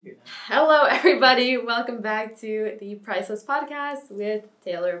Hello, everybody. Welcome back to the Priceless Podcast with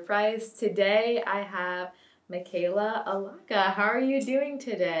Taylor Price. Today, I have Michela Alaka. How are you doing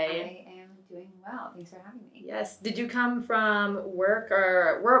today? I am doing well. Thanks for having me. Yes. Did you come from work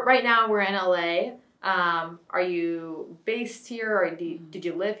right now we're in LA. Are you based here or did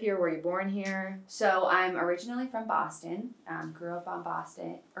you live here? Were you born here? So I'm originally from Boston. Grew up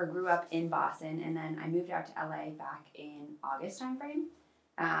in Boston, and then I moved out to LA back in August timeframe.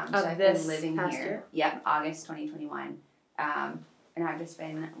 So I've been living here. Year? Yep, August 2021. And I've just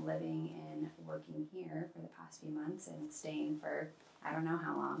been living and working here for the past few months and staying for I don't know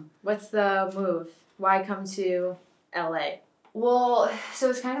how long. What's the move? Why come to LA? Well, so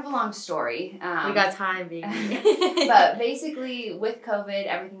it's kind of a long story. We got time, baby. But basically, with COVID,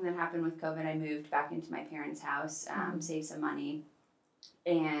 everything that happened with COVID, I moved back into my parents' house, saved some money,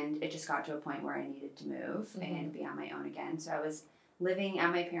 and it just got to a point where I needed to move and be on my own again. So I was living at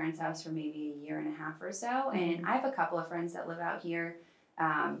my parents' house for maybe a year and a half or so, and I have a couple of friends that live out here,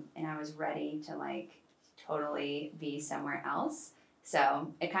 and I was ready to totally be somewhere else.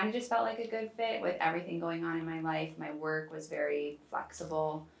 So it kind of just felt like a good fit with everything going on in my life. My work was very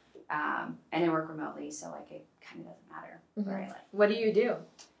flexible, and I work remotely, so it kind of doesn't matter where I live. What do you do?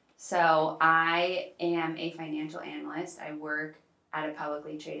 So I am a financial analyst. I work at a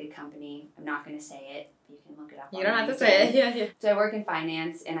publicly traded company. I'm not going to say it. You can look it up. You don't have to say it. Yeah. So I work in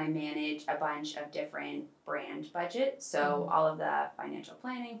finance, and I manage a bunch of different brand budgets. So all of the financial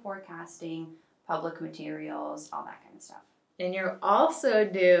planning, forecasting, public materials, all that kind of stuff. And you also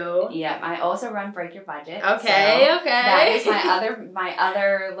do. Yeah, I also run Break Your Budget. Okay. That is my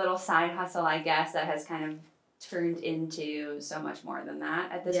other little side hustle, I guess, that has kind of turned into so much more than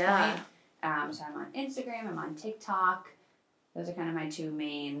that at this point. So I'm on Instagram. I'm on TikTok. Those are kind of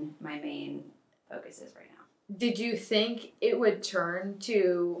my main focuses right now. Did you think it would turn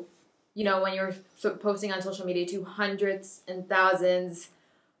to, when you were posting on social media, to hundreds and thousands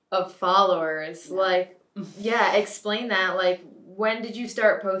of followers? Yeah. Explain that. When did you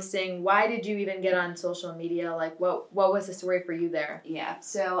start posting? Why did you even get on social media? What was the story for you there? Yeah,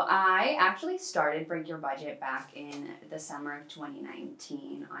 so I actually started Break Your Budget back in the summer of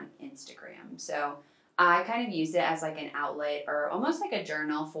 2019 on Instagram. So I kind of used it as an outlet or almost like a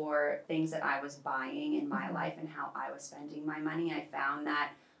journal for things that I was buying in my life and how I was spending my money. I found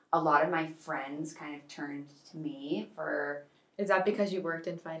that a lot of my friends kind of turned to me for... Is that because you worked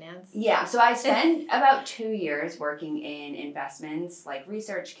in finance? Yeah, so I spent about 2 years working in investments,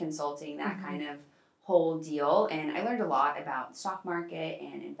 research, consulting, that kind of whole deal. And I learned a lot about the stock market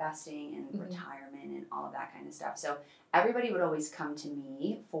and investing and retirement and all of that kind of stuff. So everybody would always come to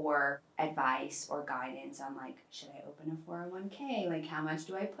me for advice or guidance on should I open a 401k? How much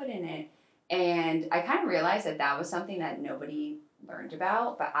do I put in it? And I kind of realized that was something that nobody learned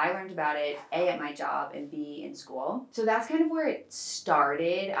about, but I learned about it A, at my job, and B, in school. So that's kind of where it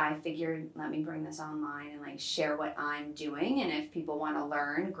started. I figured, let me bring this online and share what I'm doing, and if people want to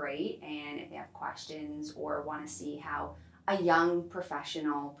learn, great, and if they have questions or want to see how a young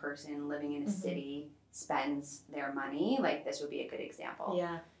professional person living in a city spends their money, this would be a good example.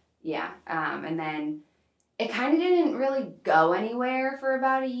 Yeah. And then it kind of didn't really go anywhere for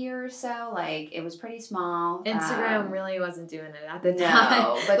about a year or so. It was pretty small. Instagram really wasn't doing it at the time.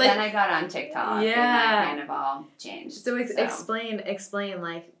 No, but then I got on TikTok and that kind of all changed. So explain,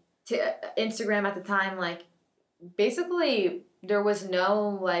 to Instagram at the time, basically there was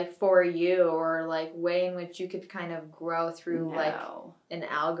no for you or way in which you could kind of grow through an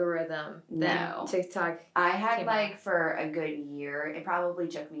algorithm. No. TikTok. I had for a good year. It probably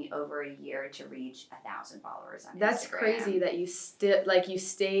took me over a year to reach 1,000 followers on Instagram. That's crazy that you still you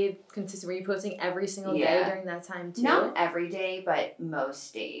stayed consistent. Were you posting every single day during that time too? Not every day, but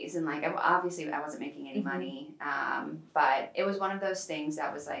most days. And obviously I wasn't making any money. But it was one of those things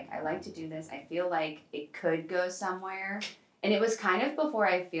that was I like to do this. I feel like it could go somewhere. And it was kind of before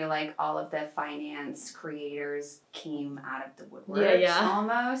I feel all of the finance creators came out of the woodworks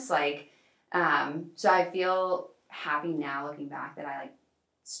almost. So I feel happy now looking back that I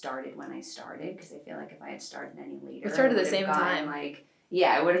started when I started, because I feel if I had started any later, we started at the same time.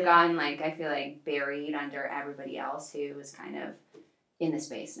 It would have gone I feel buried under everybody else who was kind of in the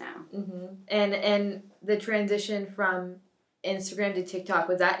space now. And the transition from Instagram to TikTok,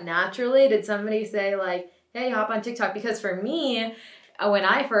 was that naturally? Did somebody say hey, hop on TikTok? Because for me, when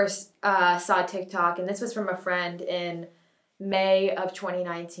I first saw TikTok, and this was from a friend in May of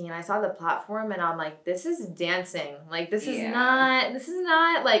 2019, I saw the platform and I'm this is dancing. This is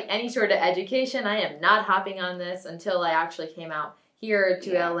not any sort of education. I am not hopping on this until I actually came out here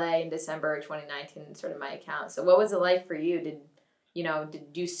to LA in December 2019 and started my account. So what was it like for you? did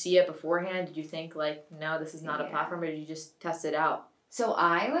you see it beforehand? Did you think like, no, this is not a platform, or did you just test it out? So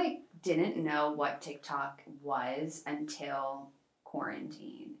I didn't know what TikTok was until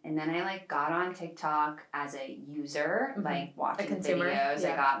quarantine. And then I got on TikTok as a user, watching videos.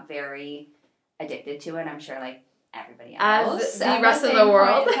 Yeah. I got very addicted to it. I'm sure everybody else. As the rest of the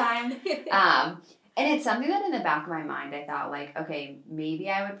world. And it's something that in the back of my mind, I thought okay, maybe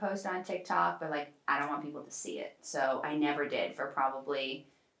I would post on TikTok, but I don't want people to see it. So I never did for probably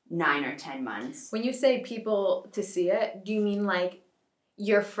 9 or 10 months. When you say people to see it, do you mean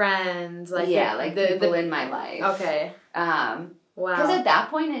your friends? The people in my life. Okay. Wow. Because at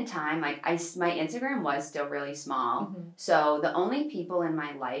that point in time, my Instagram was still really small. Mm-hmm. So the only people in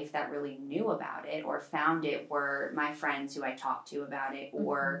my life that really knew about it or found it were my friends who I talked to about it,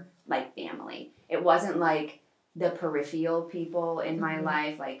 or family. It wasn't the peripheral people in my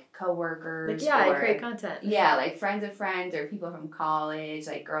life, coworkers. I create content. Yeah, friends of friends or people from college,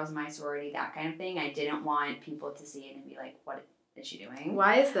 girls in my sorority, that kind of thing. I didn't want people to see it and be what is she doing?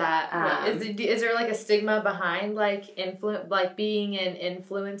 Why is that? Is there a stigma behind being an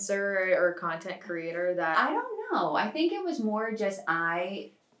influencer or content creator that I don't know. I think it was more just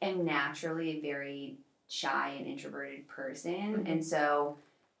I am naturally a very shy and introverted person, and so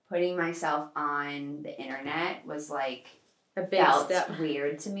putting myself on the internet was a big step.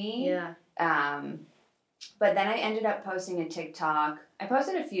 Weird to me. Yeah. But then I ended up posting a TikTok. I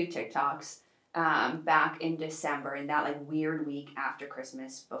posted a few TikToks back in December, in that weird week after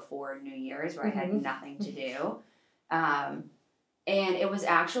Christmas before New Year's, where I had nothing to do. And it was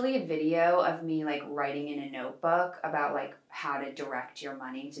actually a video of me writing in a notebook about how to direct your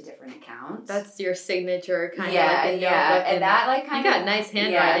money to different accounts. That's your signature kind of notebook. And that kind of, you got nice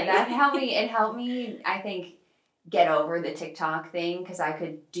handwriting. Yeah, that helped me. It helped me, I think, get over the TikTok thing, because I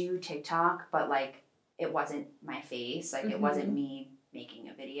could do TikTok, but it wasn't my face. It wasn't me making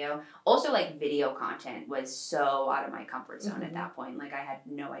a video. Also, video content was so out of my comfort zone at that point. I had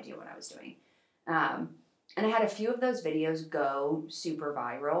no idea what I was doing. And I had a few of those videos go super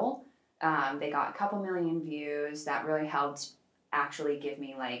viral. They got a couple million views. That really helped actually give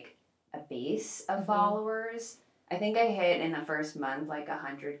me a base of followers. I think I hit in the first month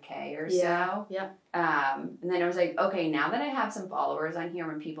 100K or so. Yeah. And then I was okay, now that I have some followers on here,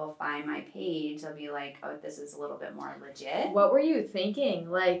 when people find my page, they'll be oh, this is a little bit more legit. What were you thinking?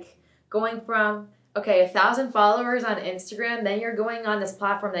 Going from 1,000 followers on Instagram, then you're going on this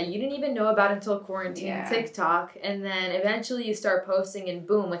platform that you didn't even know about until quarantine, TikTok, and then eventually you start posting, and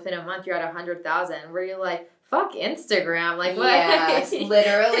boom, within a month you're at 100,000. Where you're fuck Instagram, what? Yes,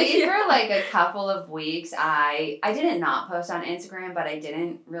 literally for a couple of weeks, I didn't not post on Instagram, but I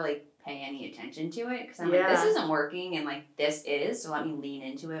didn't really pay any attention to it, because I'm this isn't working, and this is, so let me lean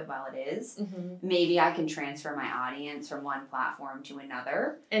into it while it is. Mm-hmm. Maybe I can transfer my audience from one platform to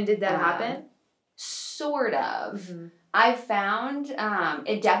another. And did that happen? Sort of. Mm-hmm. I found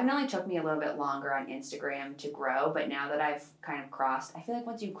it definitely took me a little bit longer on Instagram to grow, but now that I've kind of crossed, I feel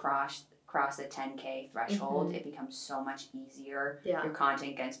once you cross the 10K threshold, it becomes so much easier. Yeah. Your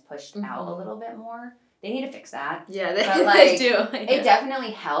content gets pushed out a little bit more. They need to fix that. Yeah, they do. It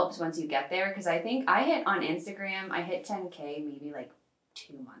definitely helps once you get there, because I think I hit 10K maybe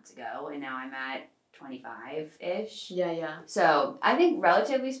 2 months ago, and now I'm at 25-ish. Yeah. So I think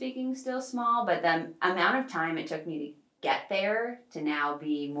relatively speaking still small, but the amount of time it took me to get there to now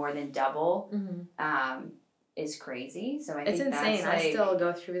be more than double is crazy. So I think it's insane. I still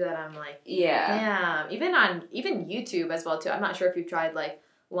go through that. I'm damn. Even YouTube as well too. I'm not sure if you've tried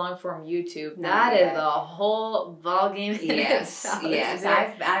long form YouTube. That is a whole ball game. Yes.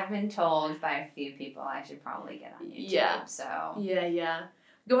 I've been told by a few people I should probably get on YouTube. Yeah. So yeah.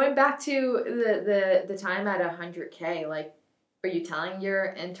 Going back to the time at 100K, are you telling your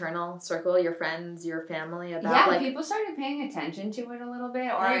internal circle, your friends, your family about people started paying attention to it a little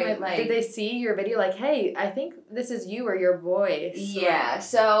bit, or did they see your video hey, I think this is you or your voice? Yeah,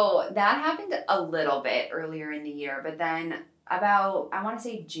 so that happened a little bit earlier in the year, but then about, I want to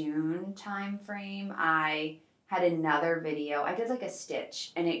say June time frame, I had another video. I did a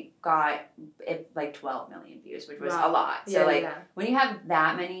stitch, and it got 12 million views, which was a lot. So when you have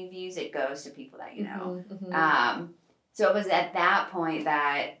that many views, it goes to people that you know. So it was at that point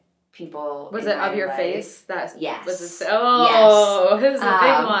that people... Was it of your face? Yes. Was it, it was a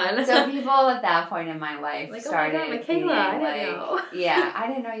big one. So people at that point in my life started... Oh my God, Michela, I didn't know. Yeah, I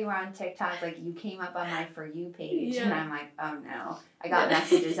didn't know you were on TikTok. You came up on my For You page, and I'm oh no. I got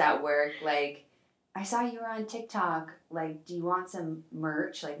messages at work I saw you were on TikTok. Do you want some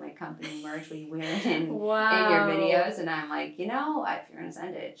merch? My company merch? Will you wear it in your videos? And I'm if you're going to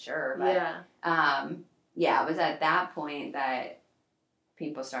send it, sure. But, it was at that point that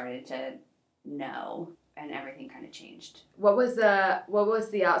people started to know, and everything kind of changed. What was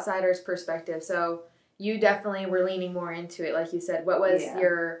the outsider's perspective? So you definitely were leaning more into it, like you said. What was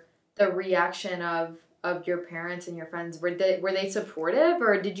the reaction of your parents and your friends? Were they supportive,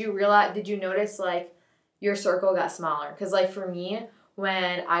 or did you notice like your circle got smaller? Because like for me,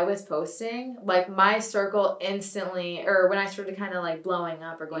 when I was posting, like my circle instantly, or when I started kind of like blowing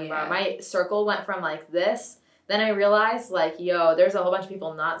up or going viral, my circle went from like this. Then I realized, like, yo, there's a whole bunch of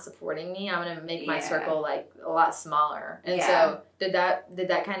people not supporting me. I'm gonna make my circle like a lot smaller. And so, did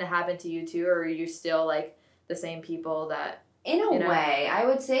that kind of happen to you too, or are you still like the same people that? In a way, I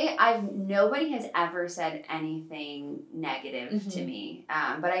would say nobody has ever said anything negative to me.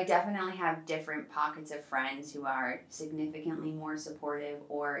 But I definitely have different pockets of friends who are significantly more supportive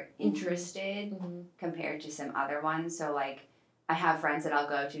or interested compared to some other ones. So like, I have friends that I'll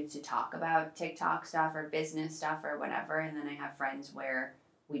go to talk about TikTok stuff or business stuff or whatever, and then I have friends where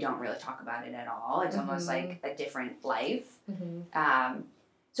we don't really talk about it at all. It's almost like a different life.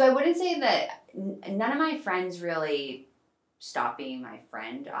 So I wouldn't say that none of my friends really stopped being my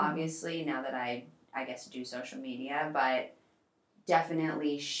friend, obviously, now that I guess do social media, but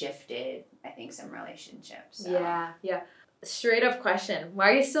definitely shifted, I think, some relationships. So. Yeah. Straight up question. Why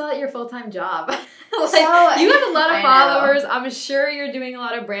are you still at your full-time job? Like, so, you have a lot of followers. I'm sure you're doing a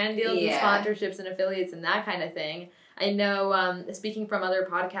lot of brand deals and sponsorships and affiliates and that kind of thing. I know, speaking from other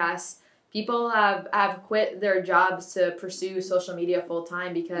podcasts, people have quit their jobs to pursue social media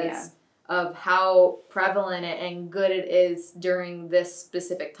full-time because of how prevalent and good it is during this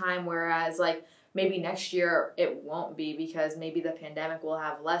specific time, whereas like maybe next year it won't be because maybe the pandemic will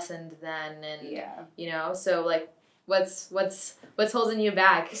have lessened then, and so like what's holding you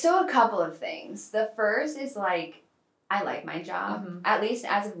back? So a couple of things. The first is like, I like my job. At least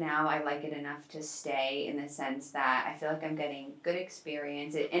as of now, I like it enough to stay, in the sense that I feel like I'm getting good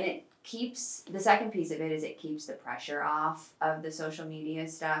experience. The second piece of it is it keeps the pressure off of the social media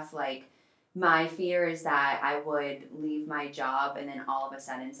stuff. Like, my fear is that I would leave my job and then all of a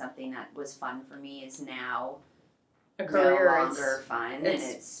sudden something that was fun for me is now a career, no longer fun, and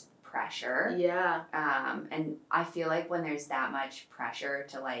it's pressure. Yeah. And I feel like when there's that much pressure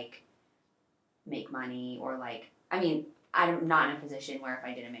to like make money, or like, I mean, I'm not in a position where if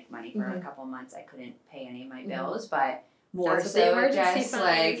I didn't make money for a couple months, I couldn't pay any of my bills, but more That's so just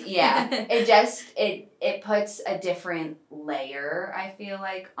like, it puts a different layer, I feel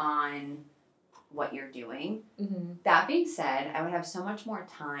like, on what you're doing. That being said, I would have so much more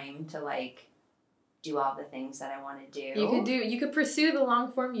time to like do all the things that I want to do. You could pursue the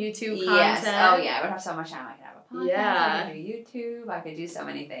long form YouTube content. Yes. Oh yeah, I would have so much time. I could have a podcast. I could do YouTube. I could do so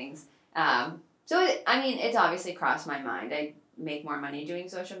many things. It's obviously crossed my mind. I make more money doing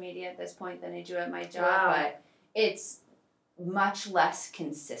social media at this point than I do at my job, but it's much less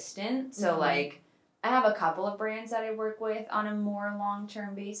consistent. So like, I have a couple of brands that I work with on a more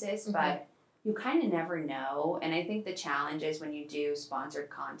long-term basis, but you kind of never know. And I think the challenge is when you do sponsored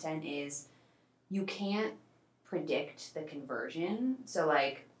content is you can't predict the conversion. So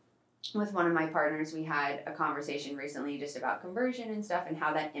like, with one of my partners, we had a conversation recently just about conversion and stuff and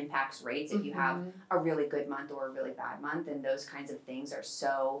how that impacts rates if you have a really good month or a really bad month, and those kinds of things are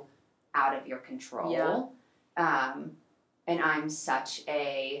so out of your control. And I'm such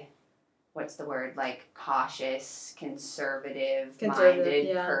a, what's the word, like cautious,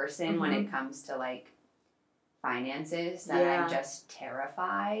 conservative-minded person when it comes to like finances, that I'm just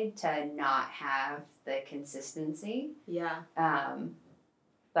terrified to not have the consistency.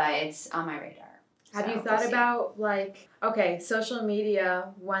 But it's on my radar. Have you thought about, like, okay, social media,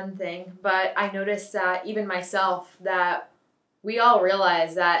 one thing, but I noticed that even myself, that we all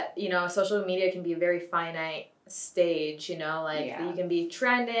realize that, social media can be a very finite stage, you can be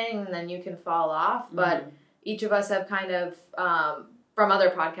trending and then you can fall off, but each of us have kind of, from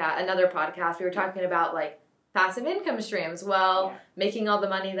another podcast, we were talking about, like, passive income streams. Making all the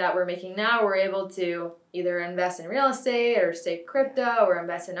money that we're making now, we're able to either invest in real estate or stake crypto or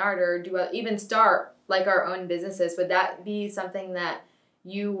invest in art or even start like our own businesses. Would that be something that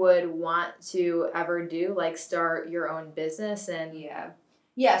you would want to ever do, like start your own business? And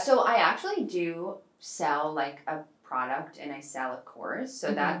so I actually do sell like a product and I sell a course,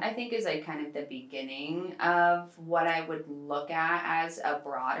 so that I think is like kind of the beginning of what I would look at as a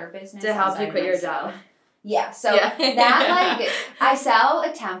broader business to help you quit your job. That like, I sell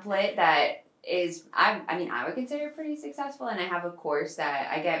a template that is, I would consider pretty successful, and I have a course that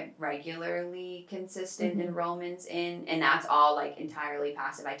I get regularly consistent enrollments in, and that's all like entirely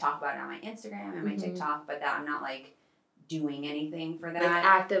passive. I talk about it on my Instagram and my TikTok, but that I'm not like doing anything for that. Like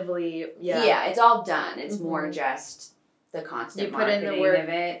actively, Yeah, it's all done. It's more just the constant you put in marketing the work of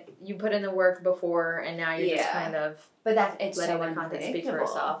it. You put in the work before, and now you're just kind of But it's letting so the content speak for unpredictable.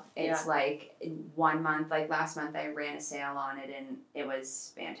 itself. It's like 1 month, like last month I ran a sale on it and it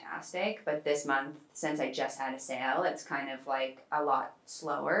was fantastic. But this month, since I just had a sale, it's kind of like a lot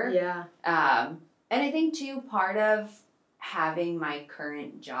slower. Yeah. And I think too, part of having my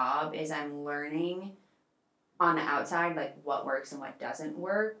current job is I'm learning on the outside, like what works and what doesn't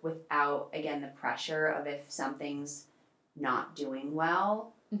work without, again, the pressure of if something's not doing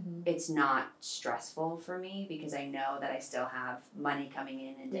well, it's not stressful for me because I know that I still have money coming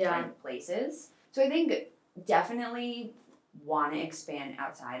in different places. So I think definitely want to expand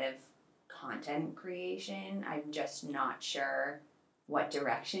outside of content creation. I'm just not sure what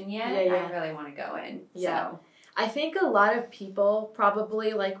direction yet I really want to go in. Yeah. So I think a lot of people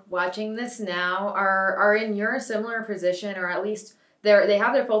probably like watching this now are in your similar position, or at least they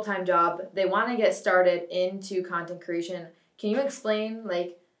have their full-time job. They want to get started into content creation. Can you explain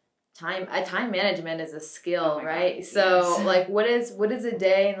like time management is a skill, right? God, so yes. like what does a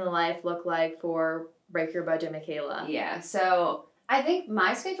day in the life look like for Break Your Budget, Michela? Yeah. So I think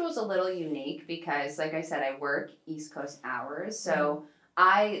my schedule is a little unique because, like I said, I work East Coast hours. So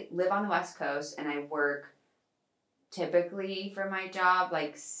I live on the West Coast and I work typically for my job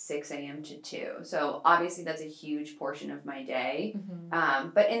like 6 a.m. to 2. So obviously that's a huge portion of my day.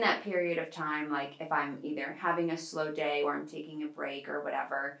 But in that period of time, like if I'm either having a slow day or I'm taking a break or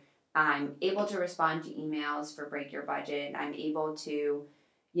whatever, I'm able to respond to emails for Break Your Budget. I'm able to,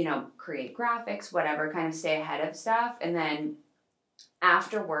 create graphics, whatever, kind of stay ahead of stuff. And then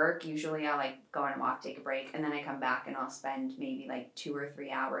after work, usually I'll like go on a walk, take a break, and then I come back and I'll spend maybe like 2 or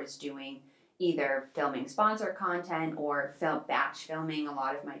 3 hours doing either filming sponsor content or batch filming a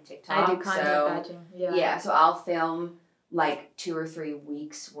lot of my TikToks. I do content batching. Yeah, so I'll film like 2 or 3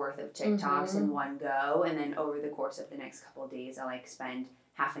 weeks worth of TikToks in one go, and then over the course of the next couple of days, I'll like spend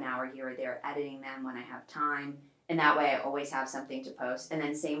half an hour here or there editing them when I have time, and that way I always have something to post. And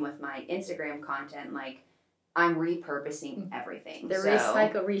then same with my Instagram content, like I'm repurposing everything. The so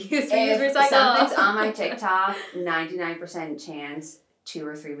recycle, reuse, if recycle. something's on my TikTok, 99% chance 2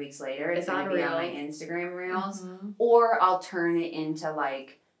 or 3 weeks later it's going to be on my Instagram Reels, or I'll turn it into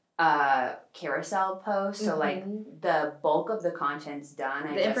like a carousel post. So like the bulk of the content's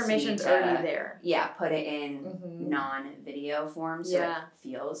done. The information's already there. Yeah, put it in non-video form so it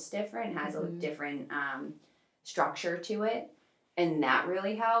feels different, has a different structure to it. And that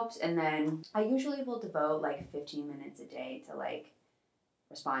really helps. And then I usually will devote like 15 minutes a day to like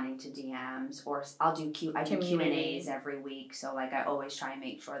responding to DMs, or I'll do Q&As every week. So like I always try and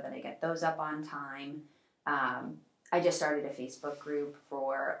make sure that I get those up on time. I just started a Facebook group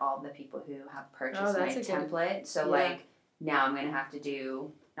for all the people who have purchased my template. So like now I'm going to have to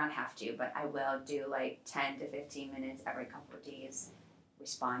do, not have to, but I will do like 10 to 15 minutes every couple of days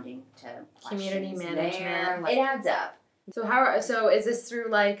responding to community management. There. It adds up. So is this through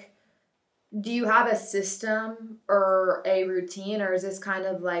like, do you have a system or a routine, or is this kind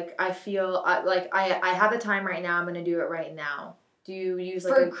of like I feel like I have the time right now, I'm going to do it right now? Do you use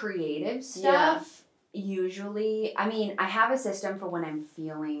like for creative stuff? Usually, I mean, I have a system for when I'm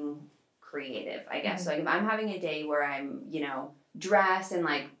feeling creative, I guess. So like if I'm having a day where I'm, dressed and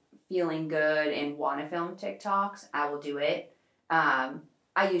like feeling good and want to film TikToks, I will do it.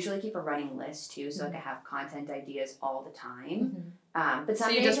 I usually keep a running list too, so like I have content ideas all the time. But some so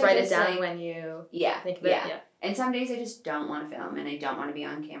you days just write it down when you think of it? Yeah. And some days I just don't want to film and I don't want to be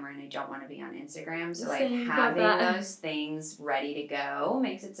on camera and I don't want to be on Instagram. So like having those things ready to go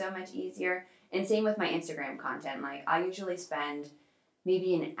makes it so much easier. And same with my Instagram content. Like I usually spend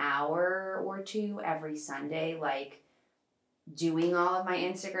maybe an hour or 2 every Sunday, like doing all of my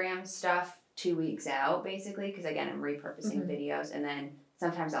Instagram stuff 2 weeks out, basically. Because again, I'm repurposing videos, and then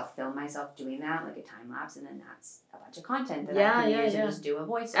sometimes I'll film myself doing that, like a time lapse, and then that's a bunch of content that I can use and just do a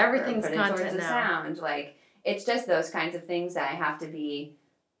voiceover. Everything's put content it towards the now. Sound. Like it's just those kinds of things that I have to be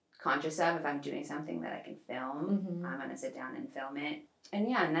conscious of. If I'm doing something that I can film, I'm gonna sit down and film it. And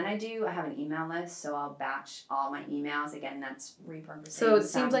and then I have an email list, so I'll batch all my emails. Again, that's repurposing. So it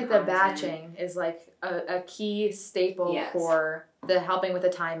seems like the batching is like a key staple for the helping with the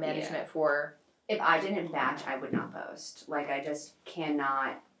time management for. If I didn't batch, I would not post. Like I just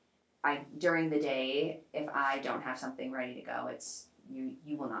cannot. During the day, if I don't have something ready to go, it's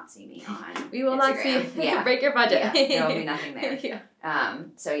you will not see me on. We will Instagram. not see. Break your budget. There will be nothing there.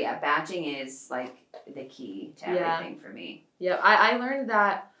 So batching is like the key to everything for me. Yeah, I learned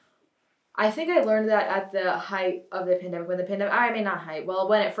that. I think I learned that at the height of the pandemic. When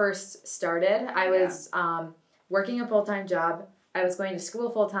it first started, I was working a full-time job. I was going to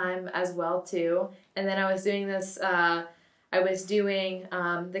school full-time as well too, and then I was doing this I was doing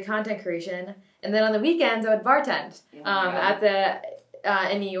the content creation, and then on the weekends I would bartend at the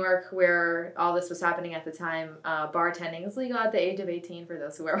in New York where all this was happening at the time. Bartending is legal at the age of 18 for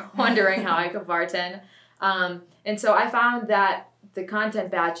those who are wondering how I could bartend. And so I found that the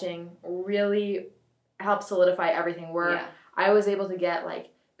content batching really helped solidify everything where I was able to get like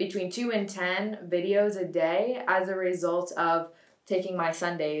between 2 and 10 videos a day as a result of taking my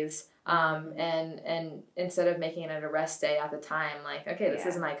Sundays and instead of making it a rest day at the time, like, okay, this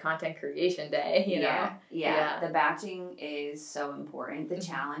is my content creation day, you know? Yeah. The batching is so important. The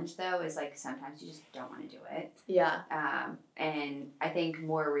challenge, though, is, like, sometimes you just don't want to do it. Yeah. And I think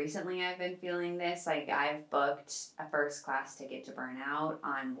more recently I've been feeling this. Like, I've booked a first-class ticket to Burnout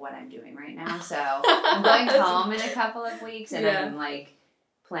on what I'm doing right now. So I'm going home in a couple of weeks, and I'm, like,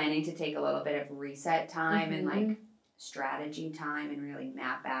 planning to take a little bit of reset time and, like, strategy time and really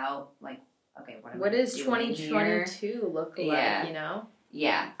map out, like, okay, what does 2022 look like, you know?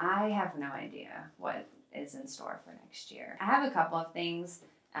 Yeah, I have no idea what is in store for next year. I have a couple of things.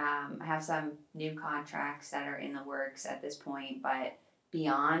 I have some new contracts that are in the works at this point, but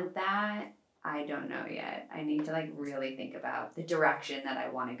beyond that, I don't know yet. I need to, like, really think about the direction that I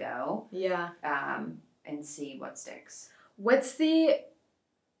want to go. Yeah. And see what sticks. What's the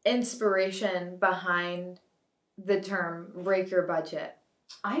inspiration behind the term break your budget?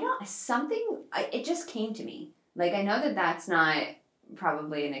 It just came to me. Like, I know that that's not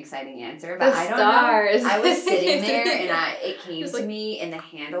probably an exciting answer, but I don't know. I was sitting there and it came to me and the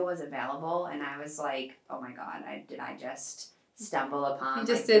handle was available and I was like, oh my God, did I just stumble upon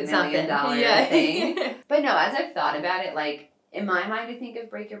the $1 million thing? But no, as I've thought about it, like, in my mind, I think of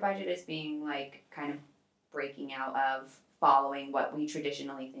break your budget as being like kind of breaking out of following what we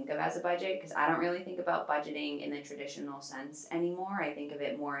traditionally think of as a budget, because I don't really think about budgeting in the traditional sense anymore. I think of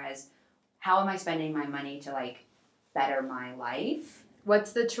it more as, how am I spending my money to, like, better my life?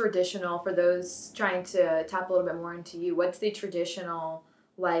 What's the traditional, for those trying to tap a little bit more into you, what's the traditional,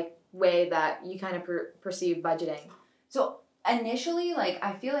 like, way that you kind of perceive budgeting? So initially, like,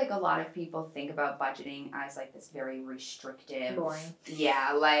 I feel like a lot of people think about budgeting as, like, this very restrictive. Boring.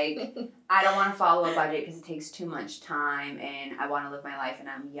 Yeah, like, I don't want to follow a budget because it takes too much time and I want to live my life and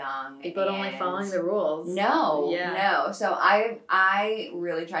I'm young. People don't like following the rules. No. So I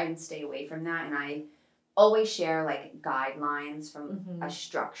really try and stay away from that, and I always share, like, guidelines from a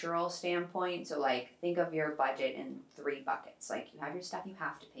structural standpoint. So, like, think of your budget in 3 buckets. Like, you have your stuff you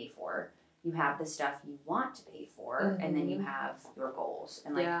have to pay for. You have the stuff you want to pay for, and then you have your goals.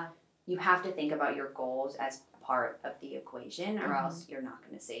 And, like, you have to think about your goals as part of the equation, or else you're not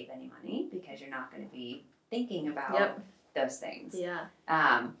going to save any money because you're not going to be thinking about those things.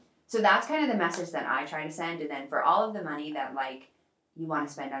 Yeah. So that's kind of the message that I try to send. And then for all of the money that, like, you want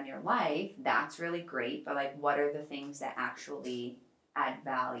to spend on your life, that's really great. But, like, what are the things that actually add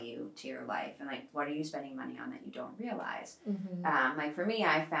value to your life, and, like, what are you spending money on that you don't realize? Like, for me,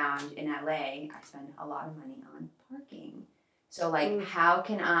 I found in LA I spend a lot of money on parking. So, like, how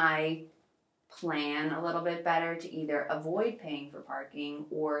can I plan a little bit better to either avoid paying for parking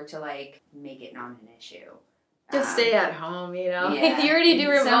or to, like, make it not an issue? Just stay at home, you know? You already do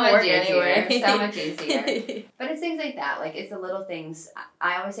remote work anyway. So much easier. But it's things like that. Like, it's the little things.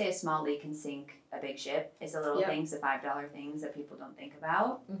 I always say a small leak can sink a big ship. It's the little things, the $5 things that people don't think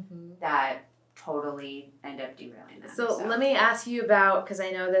about that totally end up derailing them. So let me ask you about, because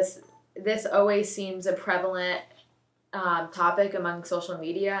I know this always seems a prevalent topic among social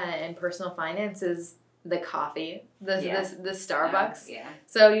media and personal finance, is the coffee, the Starbucks.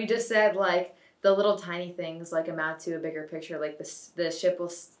 So you just said, like, the little tiny things, like, amount to a bigger picture, like the ship will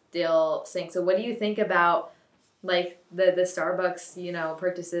still sink. So what do you think about, like, the Starbucks, you know,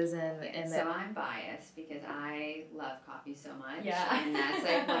 purchases and so I'm biased because I love coffee so much. And that's,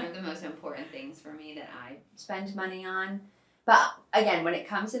 like, one of the most important things for me that I spend money on. But again, when it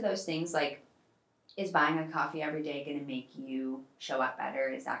comes to those things, like, is buying a coffee every day going to make you show up better?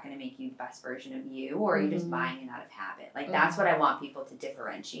 Is that going to make you the best version of you? Or are you just buying it out of habit? Like, that's what I want people to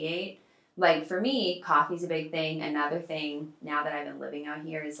differentiate. Like, for me, coffee's a big thing. Another thing, now that I've been living out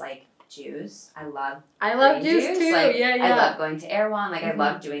here, is, like, juice. I love juice too. Like, I love going to Erewhon. Like, I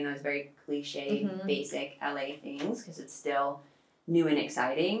love doing those very cliche, basic LA things because it's still new and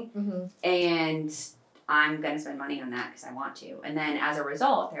exciting. And I'm going to spend money on that because I want to. And then as a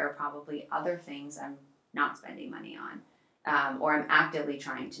result, there are probably other things I'm not spending money on. Or I'm actively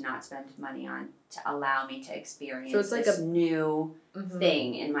trying to not spend money on to allow me to experience this new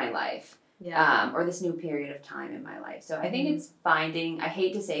thing in my life. or this new period of time in my life. So I think it's I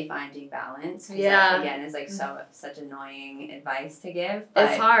hate to say finding balance. Yeah. That, again, is like such annoying advice to give. But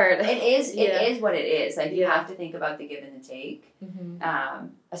it's hard. It is what it is. Like you have to think about the give and the take.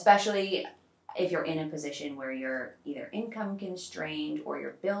 Especially if you're in a position where you're either income constrained or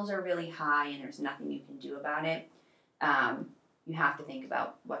your bills are really high and there's nothing you can do about it. You have to think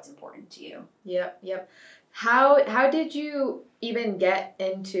about what's important to you. Yep. How did you even get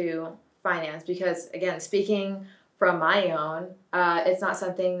into finance? Because again, speaking from my own, it's not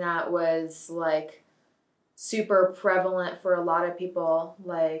something that was like super prevalent for a lot of people.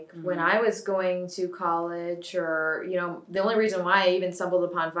 Like when I was going to college, or the only reason why I even stumbled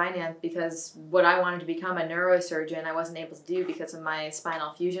upon finance, because what I wanted to become, a neurosurgeon, I wasn't able to do because of my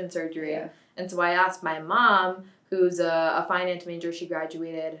spinal fusion surgery. And so I asked my mom, who's a finance major, she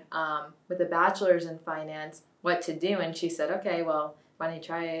graduated with a bachelor's in finance, what to do. And she said, okay, well, why don't you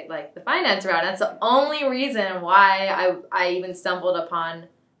try like the finance route? That's the only reason why I even stumbled upon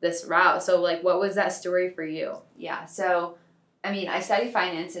this route. So like, what was that story for you? Yeah. So, I mean, I studied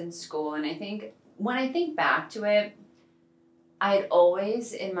finance in school, and I think when I think back to it, I had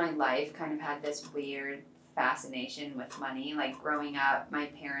always in my life kind of had this weird fascination with money. Like growing up, my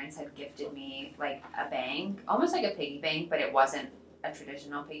parents had gifted me like a bank, almost like a piggy bank, but it wasn't a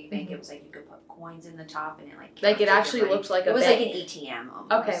traditional piggy bank. It was like you could put coins in the top, and it it actually looked like a bank. It was like an ATM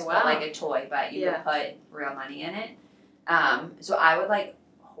almost. Okay, wow. But like a toy, but you could put real money in it. So I would like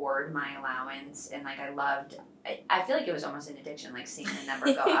hoard my allowance, and like I feel like it was almost an addiction, like seeing the number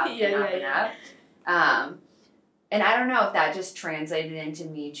go up and up. And I don't know if that just translated into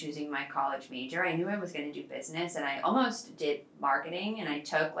me choosing my college major. I knew I was going to do business, and I almost did marketing, and I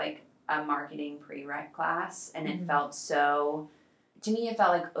took like a marketing prereq class, and it felt so, to me, it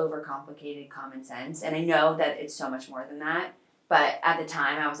felt like overcomplicated common sense. And I know that it's so much more than that, but at the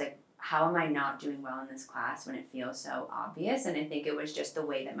time I was like, how am I not doing well in this class when it feels so obvious? And I think it was just the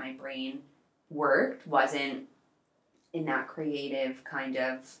way that my brain worked wasn't in that creative kind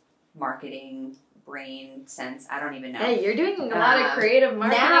of marketing brain sense. I don't even know. Hey, you're doing a lot of creative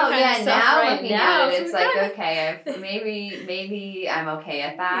marketing now, kind of stuff right looking now. At it, it's like, okay, maybe I'm okay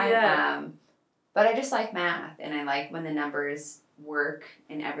at that. Yeah. But I just like math, and I like when the numbers work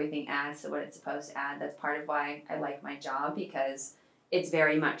and everything adds to what it's supposed to add. That's part of why I like my job, because it's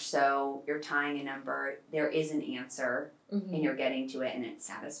very much so you're tying a number, there is an answer, and you're getting to it, and it's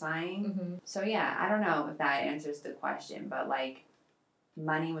satisfying. So yeah, I don't know if that answers the question, but like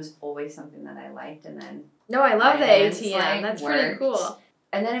money was always something that I liked, and then I love the ATM. Like, that's worked. pretty cool.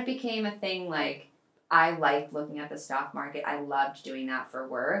 And then it became a thing. Like I liked looking at the stock market. I loved doing that for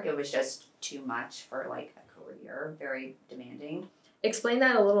work. It was just too much for like a career, very demanding. Explain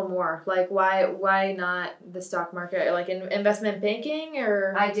that a little more. Like, why not the stock market? Like in investment banking,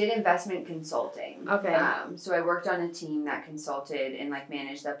 or? I did investment consulting. Okay. So I worked on a team that consulted and like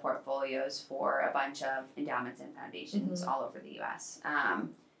managed the portfolios for a bunch of endowments and foundations all over the U.S. And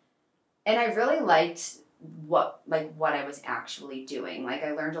I really liked what I was actually doing. Like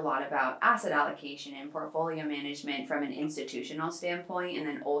I learned a lot about asset allocation and portfolio management from an institutional standpoint, and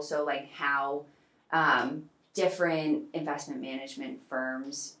then also like how different investment management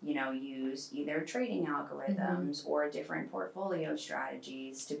firms, use either trading algorithms or different portfolio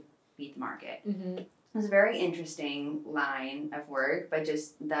strategies to beat the market. It was a very interesting line of work, but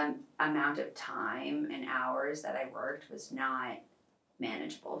just the amount of time and hours that I worked was not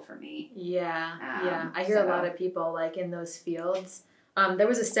manageable for me. Yeah. I hear a lot of people like in those fields. There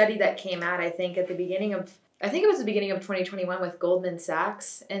was a study that came out, I think it was the beginning of 2021 with Goldman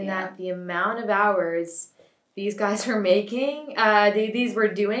Sachs, and that the amount of hours these guys were making, these were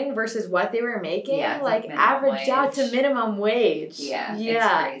doing versus what they were making, like averaged out to minimum wage. Yeah.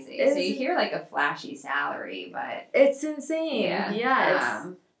 It's crazy. So you hear like a flashy salary, but it's insane.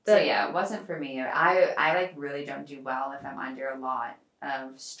 It wasn't for me. I like really don't do well if I'm under a lot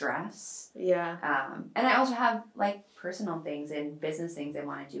of stress. Yeah. And I also have like personal things and business things I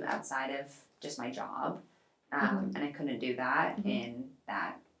want to do outside of just my job. And I couldn't do that in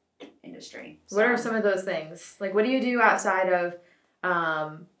that industry. So. What are some of those things? Like, what do you do outside of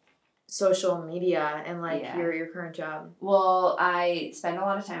social media and like your current job? Well, I spend a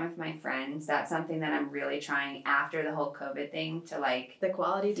lot of time with my friends. That's something that I'm really trying after the whole COVID thing to like the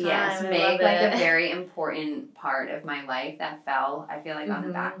quality time. Yes, make like a very important part of my life that fell, I feel like, on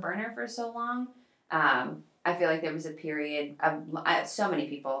the back burner for so long. I feel like there was a period of so many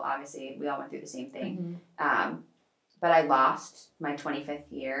people, obviously, we all went through the same thing. But I lost my 25th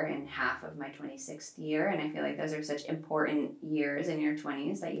year and half of my 26th year. And I feel like those are such important years in your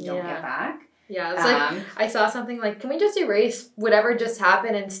 20s that you don't get back. Yeah, it's like, I saw something like, can we just erase whatever just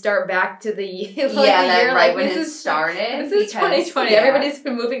happened and start back to the, like, the year? Right like, when it started. This is 2020. Everybody's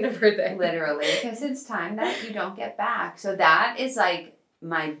been moving their birthday. Literally, because it's time that you don't get back. So that is like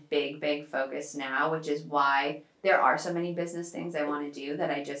my big focus now, which is why there are so many business things I want to do that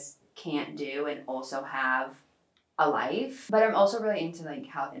I just can't do and also have a life. But I'm also really into like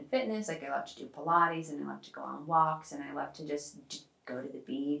health and fitness. Like I love to do Pilates and I love to go on walks and I love to just go to the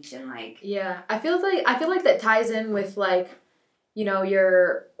beach and like. Yeah, I feel like that ties in with like, you know,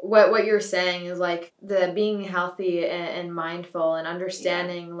 your what you're saying is like the being healthy and mindful and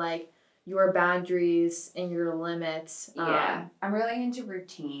understanding like your boundaries and your limits. Yeah, I'm really into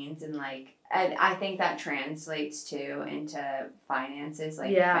routines and like I think that translates too into finances,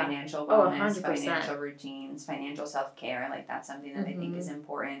 like financial wellness, financial routines, financial self-care. Like that's something that I think is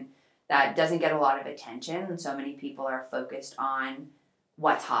important that doesn't get a lot of attention. And so many people are focused on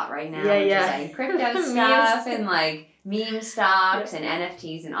what's hot right now, which is like crypto stuff and like meme stocks and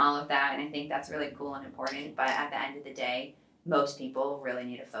NFTs and all of that. And I think that's really cool and important. But at the end of the day, most people really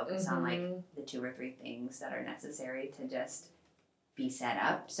need to focus on like the 2 or 3 things that are necessary to just be set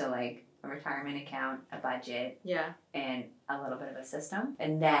up. So like a retirement account, a budget, and a little bit of a system.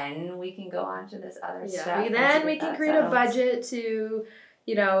 And then we can go on to this other stuff. Then we can create a budget to,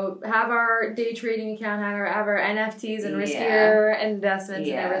 you know, have our day trading account, have our NFTs and riskier investments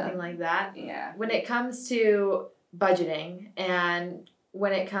and everything like that. Yeah. When it comes to budgeting and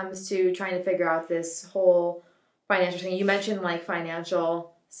when it comes to trying to figure out this whole financial thing, you mentioned like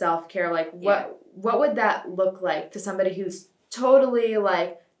financial self-care. Like what would that look like to somebody who's totally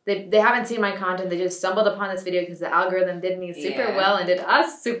like, they haven't seen my content, they just stumbled upon this video because the algorithm did me super well and did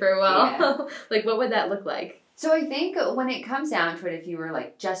us super well. Like what would that look like? So I think when it comes down to it, if you were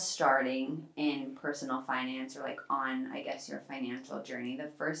like just starting in personal finance or like on, I guess, your financial journey,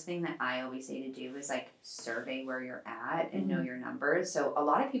 the first thing that I always say to do is like survey where you're at and know your numbers. So a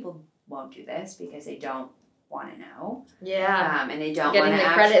lot of people won't do this because they don't want to know. Yeah. And they don't want to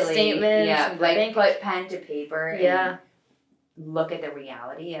actually, credit statements, like put pen to paper and look at the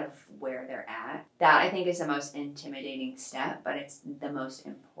reality of where they're at. That I think is the most intimidating step, but it's the most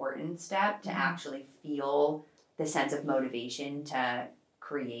important step to actually feel the sense of motivation to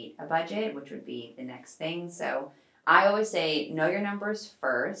create a budget, which would be the next thing. So I always say, know your numbers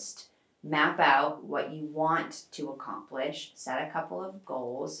first, map out what you want to accomplish, set a couple of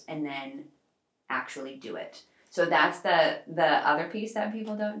goals, and then actually do it. So that's the other piece that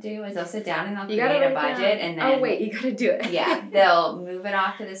people don't do is they'll sit down and they'll create a budget and then you gotta do it. They'll move it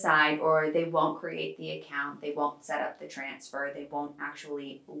off to the side or they won't create the account, they won't set up the transfer, they won't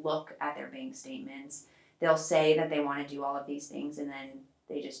actually look at their bank statements. They'll say that they want to do all of these things and then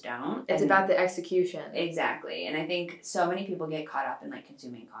they just don't. It's about the execution. Exactly. And I think so many people get caught up in like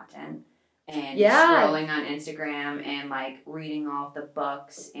consuming content and scrolling on Instagram and like reading all of the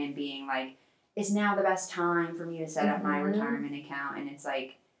books and being like, is now the best time for me to set up my retirement account? And it's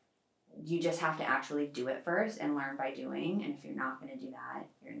like, you just have to actually do it first and learn by doing. And if you're not going to do that,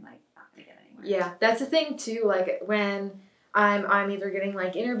 you're like not going to get anywhere. Yeah, that's the thing too. Like when I'm either getting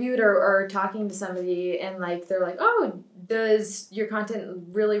like interviewed or talking to somebody and like they're like, oh, does your content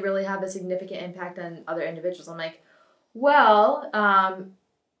really, really have a significant impact on other individuals? I'm like, well,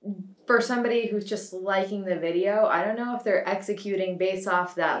 for somebody who's just liking the video, I don't know if they're executing based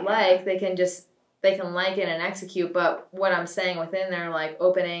off that like. They can like it and execute, but what I'm saying within there, like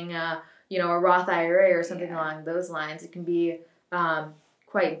opening a Roth IRA or something along those lines, it can be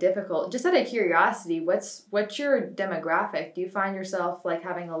quite difficult. Just out of curiosity, what's your demographic? Do you find yourself like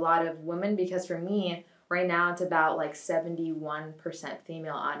having a lot of women? Because for me, right now it's about like 71%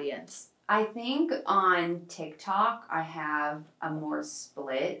 female audience. I think on TikTok, I have a more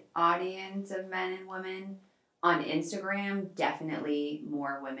split audience of men and women. On Instagram, definitely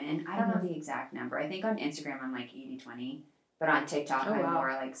more women. I don't know the exact number. I think on Instagram, I'm like 80-20. But on TikTok, I'm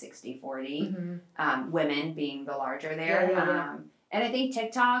more like 60-40. Women being the larger there. And I think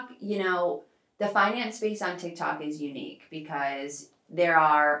TikTok, the finance space on TikTok is unique because there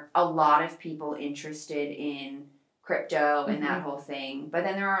are a lot of people interested in crypto and that whole thing. But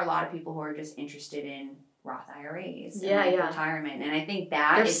then there are a lot of people who are just interested in Roth IRAs and retirement. And I think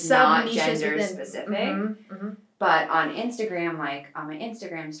that is not gender specific. But on Instagram, like on my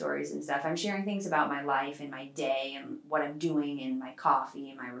Instagram stories and stuff, I'm sharing things about my life and my day and what I'm doing and my coffee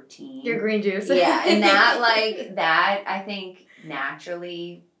and my routine. Your green juice. Yeah. And that I think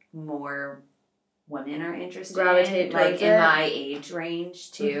naturally more women are interested in, like in my age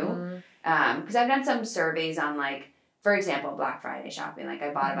range too. Because I've done some surveys on like, for example, Black Friday shopping. Like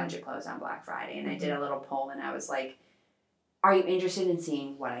I bought a bunch of clothes on Black Friday and I did a little poll and I was like, are you interested in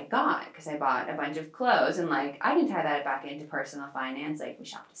seeing what I got? Because I bought a bunch of clothes, and like I can tie that back into personal finance. Like we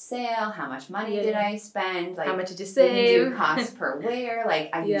shopped a sale, how much money did I spend? Like how much did you we save? can do cost per wear.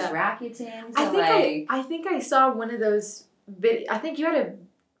 Like I use Rakuten. So I think I saw one of those I think you had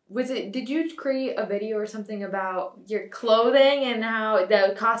did you create a video or something about your clothing and how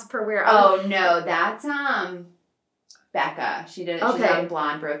the cost per wear? Oh no, that's Becca. She did. She's on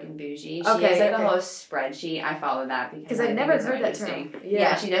Blonde, Broken, Bougie. She has like a whole spreadsheet. I follow that because I've never heard that term.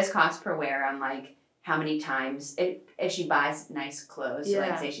 Yeah, she does cost per wear on like how many times if she buys nice clothes. So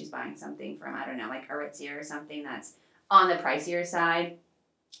like say she's buying something from, I don't know, like Aritzia or something that's on the pricier side,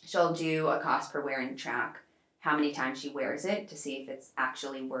 she'll do a cost per wear and track how many times she wears it to see if it's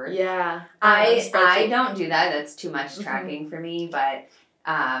actually worth. Yeah. I don't do that. That's too much tracking for me, but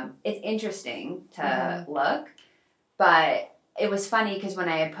it's interesting to look. But it was funny because when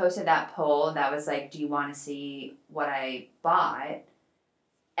I had posted that poll that was like, do you want to see what I bought?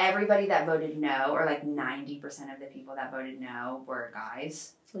 Everybody that voted no, or like 90% of the people that voted no, were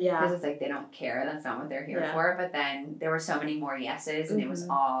guys. Yeah. Because it's like they don't care. That's not what they're here for. But then there were so many more yeses, and it was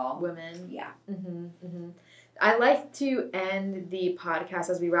all women. Yeah. I like to end the podcast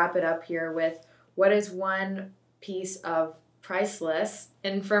as we wrap it up here with what is one piece of priceless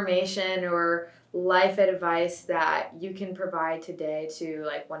information or life advice that you can provide today to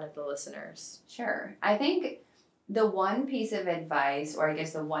like one of the listeners? Sure. I think the one piece of advice, or I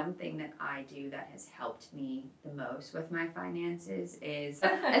guess the one thing that I do that has helped me the most with my finances is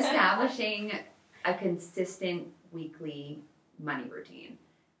establishing a consistent weekly money routine.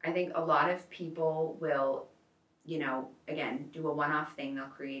 I think a lot of people will, again, do a one-off thing. They'll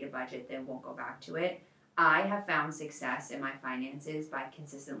create a budget, then won't go back to it. I have found success in my finances by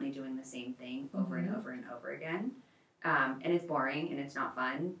consistently doing the same thing over and over and over again. And it's boring and it's not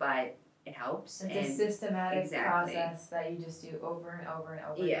fun, but it helps. It's a systematic process that you just do over and over and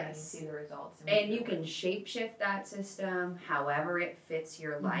over again and you see the results. And you can shape-shift that system however it fits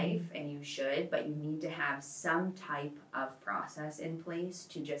your life, and you should, but you need to have some type of process in place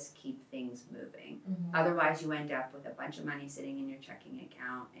to just keep things moving. Otherwise, you end up with a bunch of money sitting in your checking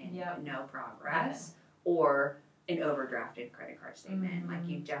account and no progress. Or an overdrafted credit card statement. Like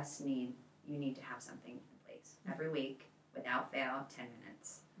you need to have something in place every week without fail, 10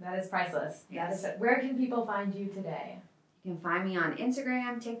 minutes. That is priceless. Yes. Where can people find you today? You can find me on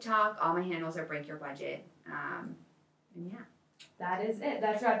Instagram, TikTok. All my handles are Break Your Budget. And yeah. That is it.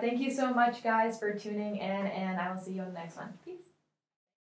 That's right. Thank you so much, guys, for tuning in, and I will see you on the next one. Peace.